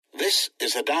This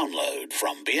is a download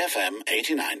from BFM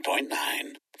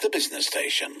 89.9, the business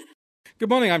station. Good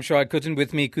morning, I'm Shoaib Kuttan.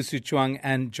 With me, Kusu Chuang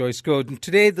and Joyce Gordon.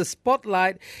 Today, the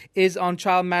spotlight is on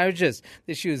child marriages.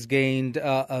 The issue has gained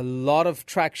a lot of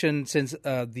traction since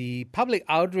the public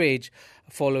outrage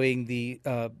following the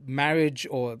marriage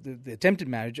or the attempted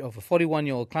marriage of a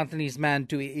 41-year-old Kelantanese man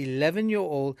to an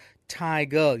 11-year-old Thai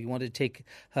girl. He wanted to take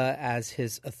her as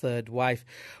his third wife.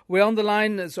 We're on the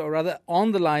line,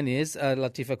 on the line is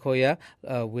Latifa Koya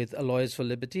with Lawyers for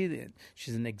Liberty.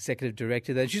 She's an executive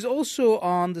director there. She's also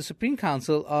on the Supreme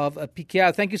Council of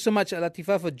PKR. Thank you so much,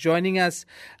 Latifa, for joining us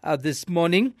this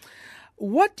morning.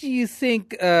 What do you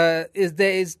think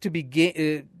is to be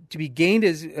gained,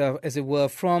 as it were,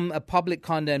 from a public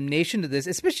condemnation to this,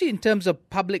 especially in terms of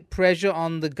public pressure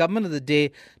on the government of the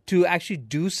day to actually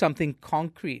do something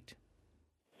concrete?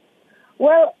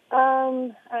 Well,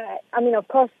 of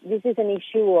course, this is an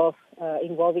issue of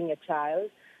involving a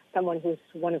child, someone who's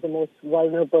one of the most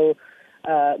vulnerable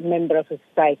member of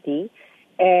society.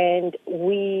 And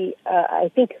I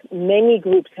think many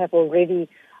groups have already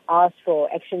asked for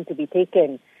action to be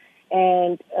taken.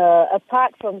 And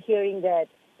apart from hearing that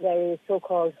there is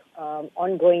so-called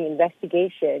ongoing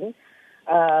investigation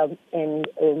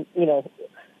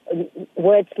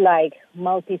words like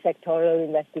multi-sectoral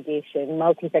investigation,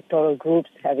 multi-sectoral groups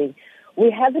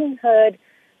we haven't heard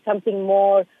something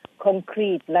more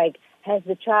concrete, like has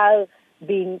the child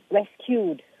been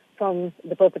rescued from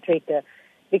the perpetrator?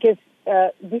 Because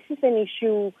this is an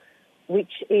issue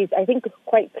which is, I think,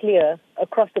 quite clear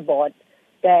across the board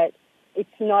that it's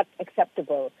not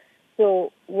acceptable.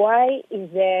 So why is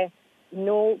there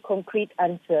no concrete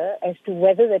answer as to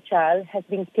whether the child has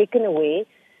been taken away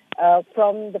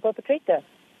from the perpetrator?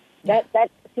 That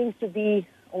seems to be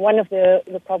one of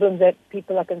the problems that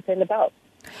people are concerned about.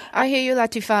 I hear you,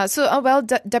 Latifa. So,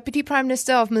 Deputy Prime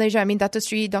Minister of Malaysia, Dato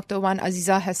Sri Dr. Wan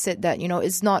Azizah has said that,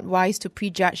 it's not wise to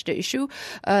prejudge the issue.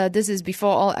 This is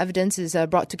before all evidence is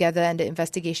brought together and the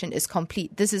investigation is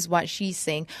complete. This is what she's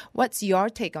saying. What's your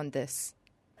take on this?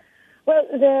 Well,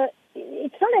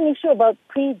 it's not an issue about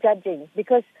prejudging,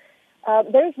 because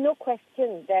there is no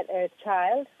question that a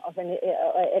child, of an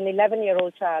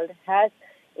 11-year-old child, has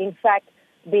in fact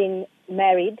been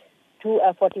married to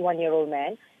a 41-year-old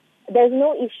man. There's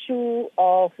no issue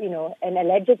of, an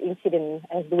alleged incident,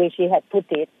 as the way she had put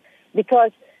it,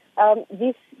 because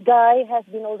this guy has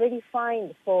been already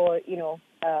fined for,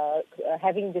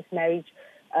 having this marriage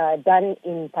done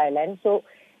in Thailand. So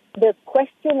the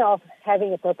question of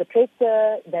having a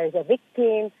perpetrator, there is a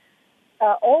victim,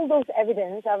 all those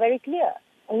evidence are very clear.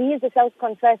 And he is a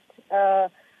self-confessed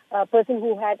person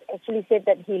who had actually said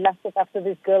that he lusted after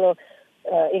this girl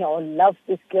or loved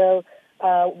this girl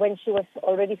when she was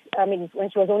only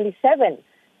 7.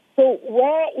 So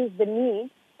where is the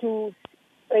need to,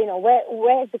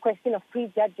 where is the question of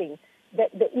prejudging?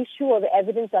 That the issue or the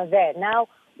evidence are there. Now,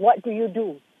 what do you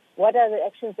do? What are the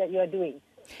actions that you are doing?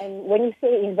 And when you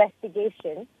say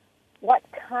investigation, what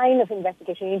kind of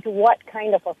investigation into what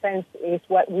kind of offense is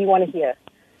what we want to hear?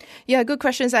 Yeah, good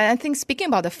questions. I think speaking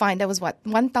about the fine, that was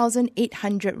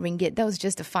 1,800 ringgit. That was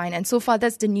just the fine. And so far,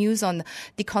 that's the news on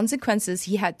the consequences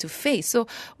he had to face. So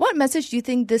what message do you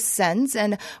think this sends?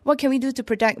 And what can we do to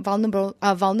protect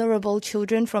vulnerable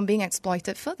children from being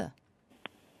exploited further?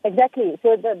 Exactly.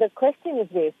 So the question is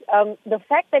this. The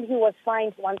fact that he was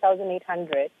fined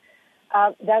 1,800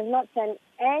 does not send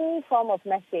any form of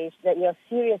message that you're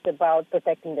serious about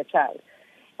protecting the child.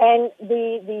 And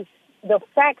the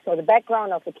facts or the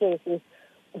background of the case is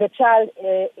the child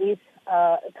is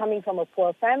coming from a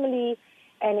poor family,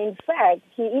 and in fact,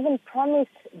 he even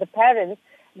promised the parents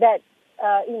that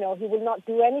he will not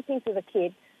do anything to the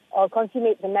kid or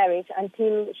consummate the marriage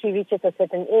until she reaches a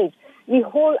certain age. The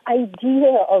whole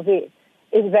idea of it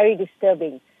is very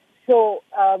disturbing. So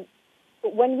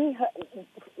when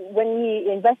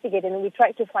we investigated and we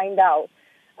tried to find out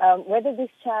whether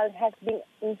this child has been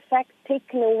in fact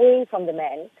taken away from the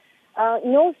man,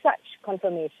 no such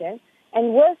confirmation.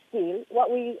 And worse still, what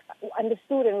we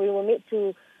understood and we were made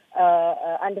to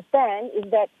understand is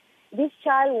that this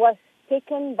child was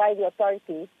taken by the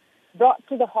authorities, brought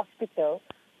to the hospital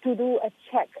to do a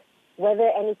check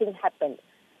whether anything happened.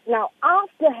 Now,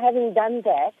 after having done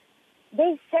that,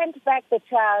 they sent back the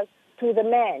child to the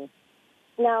man.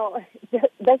 Now,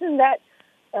 doesn't that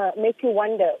make you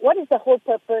wonder, what is the whole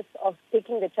purpose of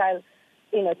taking the child,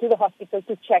 to the hospital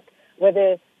to check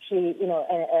whether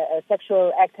a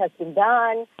sexual act has been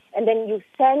done, and then you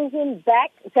send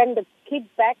the kid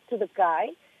back to the guy,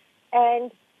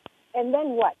 and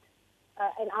then what?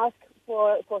 And ask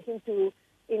for him to,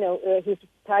 his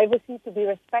privacy to be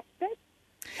respected?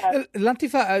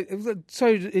 Latifa,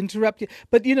 sorry to interrupt you,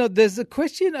 but there's a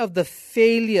question of the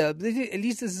failure. At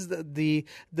least this is the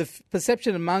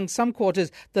perception among some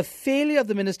quarters: the failure of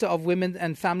the Minister of Women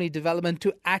and Family Development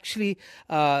to actually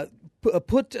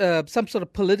put some sort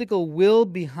of political will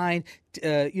behind,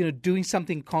 doing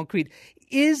something concrete.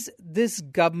 Is this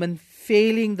government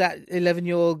failing that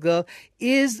 11-year-old girl?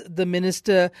 Is the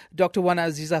minister, Dr. Wan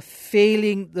Azizah,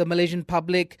 failing the Malaysian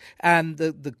public and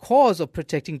the cause of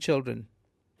protecting children?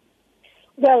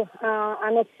 Well,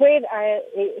 I'm afraid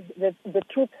the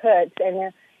truth hurts,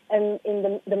 and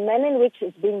in the manner in which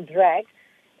it's being dragged,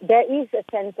 there is a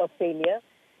sense of failure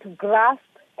to grasp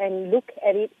and look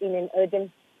at it in an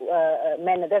urgent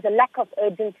manner. There's a lack of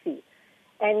urgency,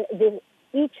 and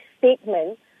each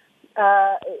statement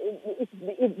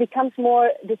it becomes more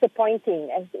disappointing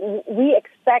as we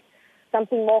expect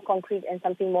something more concrete and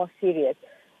something more serious.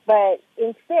 But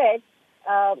instead,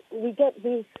 we get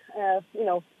these,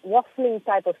 waffling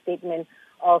type of statement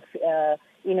of,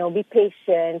 be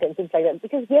patient and things like that.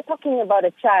 Because we're talking about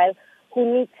a child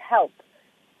who needs help.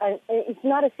 And it's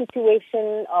not a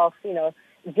situation of,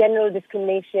 general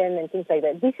discrimination and things like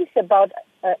that. This is about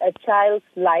a child's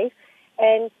life,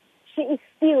 and she is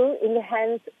still in the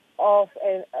hands of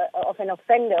an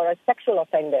offender or a sexual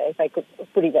offender, if I could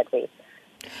put it that way.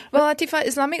 Well, Latifa,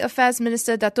 Islamic Affairs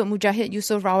Minister Datuk Mujahid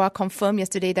Yusof Rawah confirmed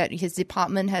yesterday that his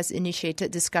department has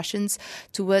initiated discussions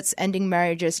towards ending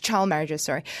child marriages.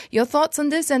 Your thoughts on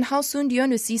this, and how soon do you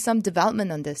want to see some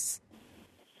development on this?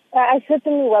 I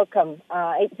certainly welcome.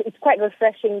 It's quite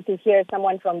refreshing to hear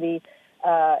someone from a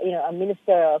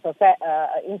minister of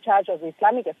in charge of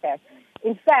Islamic affairs.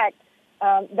 In fact,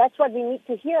 that's what we need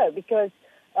to hear, because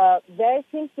there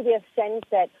seems to be a sense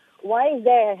that why is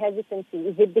there a hesitancy?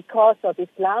 Is it because of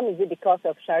Islam? Is it because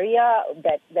of Sharia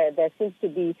that there seems to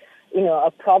be,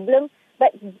 a problem?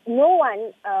 But no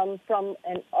one from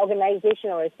an organization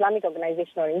or Islamic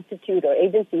organization or institute or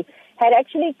agency had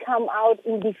actually come out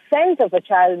in defense of a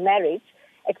child marriage,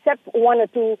 except one or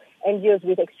two NGOs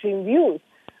with extreme views.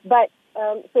 But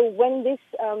so when this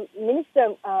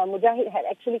Minister Mujahid had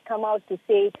actually come out to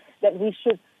say that we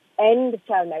should end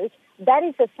child marriage, that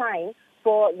is a sign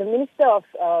for the Minister of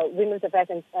Women's Affairs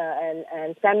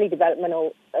and Family Development,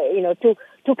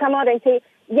 to come out and say,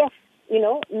 yes,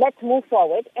 let's move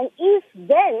forward. And if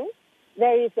then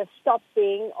there is a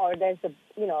stopping or there's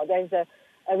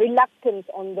a reluctance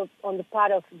on the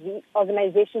part of the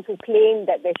organizations who claim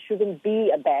that there shouldn't be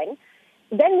a ban,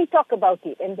 then we talk about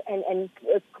it and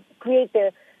create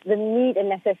the need and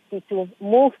necessity to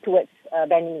move towards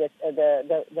banning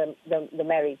the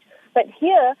marriage. But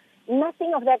here,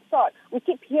 nothing of that sort. We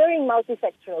keep hearing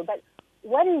multisectoral, but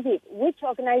what is it? Which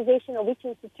organization or which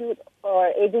institute or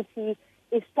agency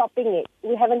is stopping it?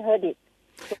 We haven't heard it.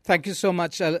 Thank you so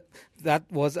much. That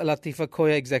was Latifa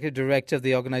Koya, Executive Director of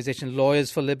the organization Lawyers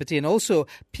for Liberty, and also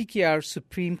PKR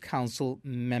Supreme Council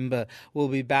member. We'll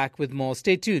be back with more.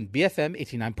 Stay tuned. BFM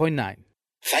 89.9.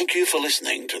 Thank you for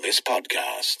listening to this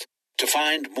podcast. To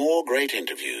find more great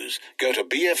interviews, go to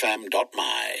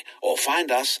bfm.my or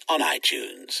find us on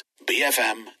iTunes.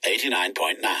 BFM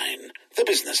 89.9, the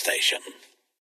business station.